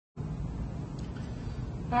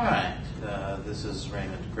All right, this is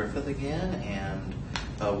Raymond Griffith again, and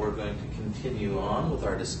we're going to continue on with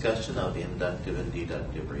our discussion of inductive and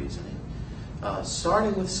deductive reasoning,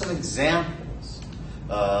 starting with some examples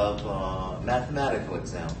of mathematical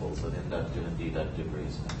examples of inductive and deductive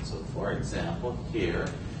reasoning. So, for example, here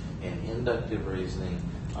in inductive reasoning,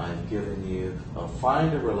 I've given you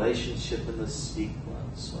find a relationship in the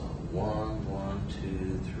sequence 1, 1,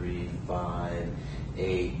 2, 3, 5,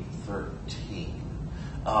 8, 13.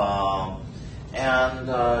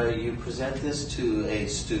 You present this to a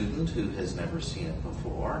student who has never seen it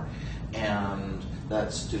before, and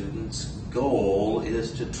that student's goal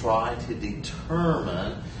is to try to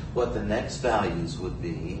determine what the next values would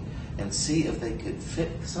be and see if they could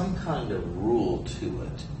fit some kind of rule to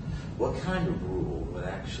it. What kind of rule would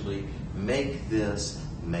actually make this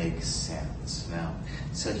make sense? Now,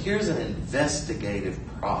 so here's an investigative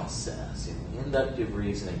process. In inductive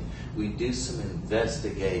reasoning, we do some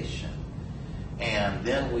investigation, and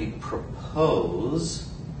then we propose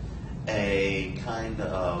a kind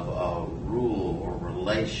of a rule or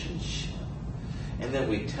relationship, and then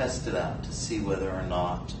we test it out to see whether or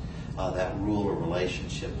not that rule or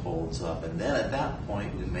relationship holds up. And then at that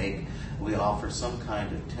point, we offer some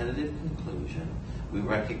kind of tentative conclusion. We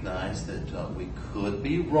recognize that we could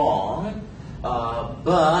be wrong,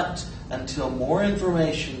 but until more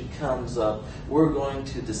information comes up, we're going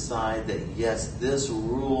to decide that yes, this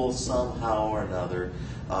rule somehow or another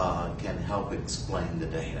can help explain the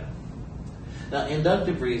data. Now,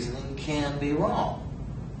 inductive reasoning can be wrong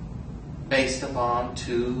based upon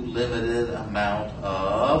too limited amount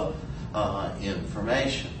of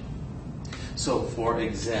information. So, for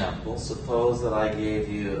example, suppose that I gave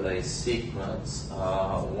you a sequence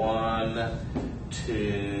 1,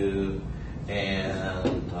 2,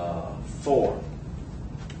 and 4.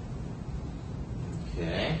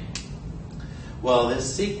 Okay. Well,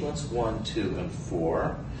 this sequence 1, 2, and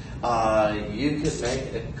 4, you could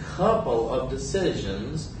make a couple of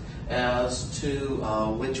decisions as to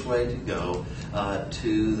which way to go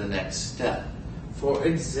to the next step. For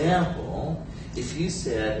example, if you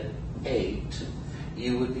said 8,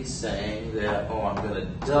 you would be saying that, oh, I'm going to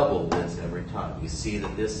double this every time. You see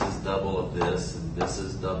that this is double of this, and this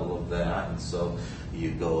is double of that, and so you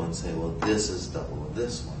go and say, well, this is double of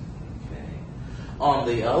this one. Okay. On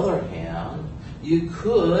the other hand, you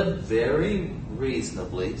could very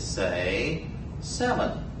reasonably say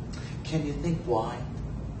 7. Can you think why?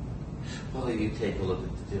 Well, you take a look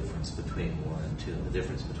at the difference between 1 and 2. The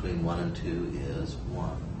difference between 1 and 2 is 1.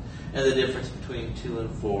 And the difference between 2 and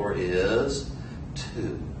 4 is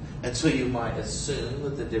 2. And so you might assume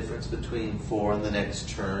that the difference between 4 and the next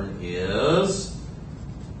term is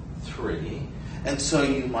 3. And so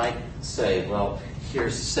you might say, well,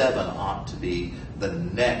 here's 7 ought to be the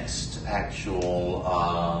next actual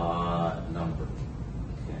number.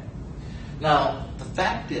 Okay. Now, the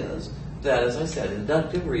fact is that, as I said,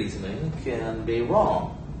 inductive reasoning can be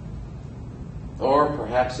wrong. Or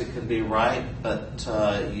perhaps it can be right, but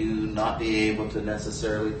you not be able to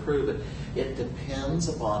necessarily prove it. It depends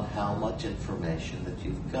upon how much information that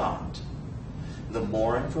you've got. The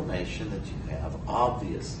more information that you have,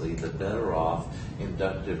 obviously, the better off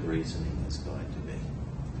inductive reasoning is going to be.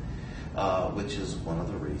 Which is one of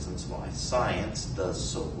the reasons why science does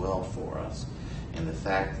so well for us. And the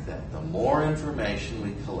fact that the more information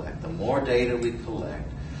we collect, the more data we collect,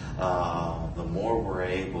 the more we're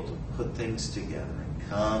able to put things together and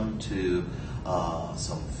come to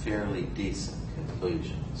some fairly decent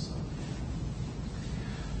conclusions.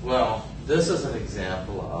 Well, this is an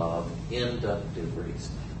example of inductive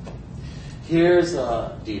reasoning. Here's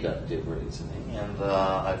deductive reasoning, and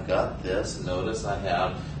I've got this. Notice I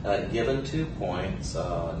have given 2 points,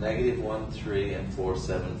 -1, 3, and 4,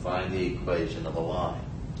 7. Find the equation of a line.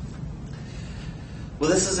 Well,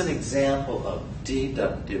 this is an example of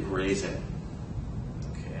deductive reasoning.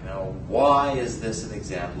 Okay, now why is this an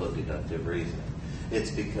example of deductive reasoning? It's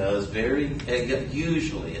because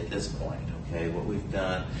usually at this point, okay, what we've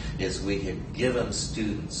done is we have given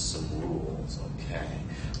students some rules, okay.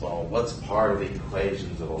 Well, what's part of the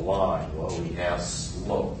equations of a line? Well, we have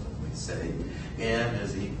slope. We say m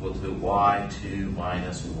is equal to y2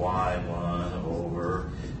 minus y1 over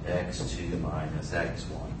x2 minus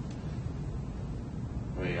x1.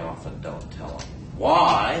 We often don't tell them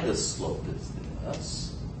why the slope is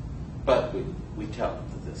this, but we tell them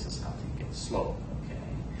that this is how you get slope,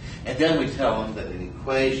 okay? And then we tell them that an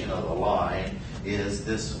equation of the line is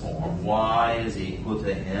this form: y is equal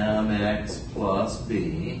to mx plus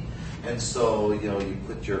b. And so, you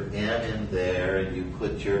put your m in there, and you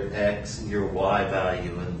put your x and your y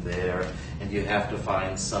value in there, and you have to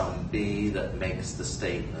find some b that makes the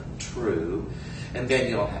statement true, and then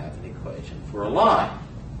you'll have an equation for a line.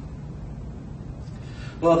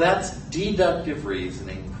 Well, that's deductive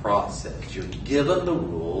reasoning process. You're given the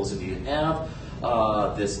rules, and you have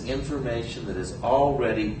this information that is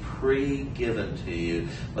already pre-given to you,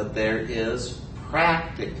 but there is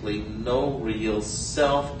practically no real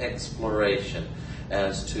self-exploration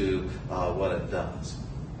as to what it does.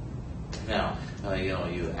 Now,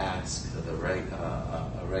 you ask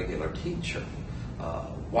a regular teacher,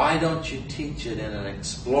 why don't you teach it in an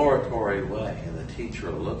exploratory way? And the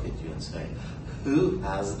teacher will look at you and say, who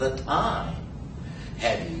has the time?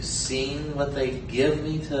 Have you seen what they give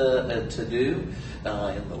me to do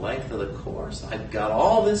in the length of the course? I've got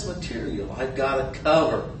all this material I've got to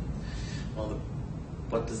cover. Well,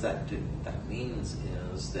 what does that do? That means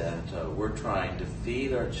is that we're trying to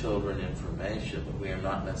feed our children information, but we are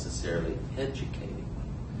not necessarily educating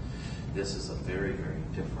them. This is a very, very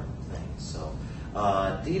different thing. So,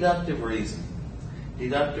 deductive reasoning.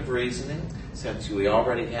 Deductive reasoning, since we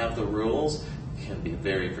already have the rules, can be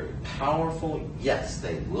very, very powerful. Yes,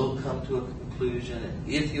 they will come to a conclusion, and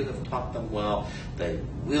if you have taught them well, they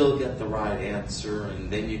will get the right answer,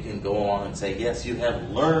 and then you can go on and say, yes, you have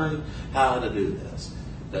learned how to do this.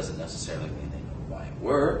 Doesn't necessarily mean they know why it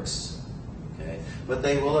works, okay? But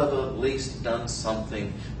they will have at least done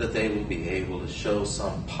something that they will be able to show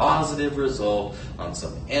some positive result on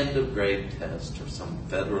some end-of-grade test or some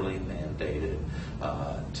federally mandated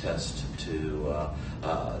test to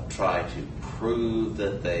try to prove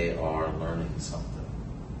that they are learning something.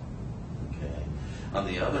 Okay. On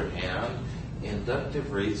the other hand,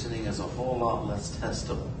 inductive reasoning is a whole lot less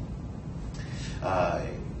testable.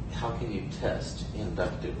 How can you test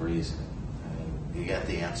inductive reasoning? You get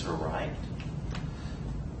the answer right,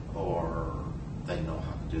 or they know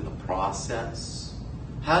how to do the process.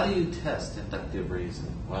 How do you test inductive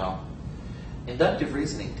reasoning? Well, inductive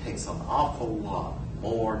reasoning takes an awful lot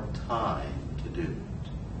more time to do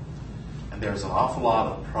it. And there's an awful lot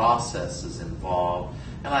of processes involved,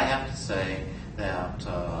 and I have to say that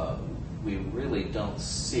we really don't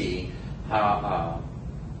see how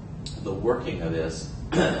the working of this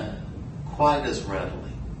quite as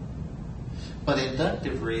readily. But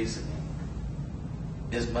inductive reasoning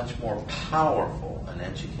is much more powerful an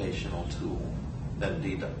educational tool than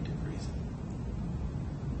deductive reasoning.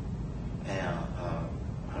 And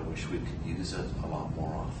I wish we could use it a lot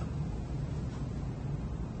more often.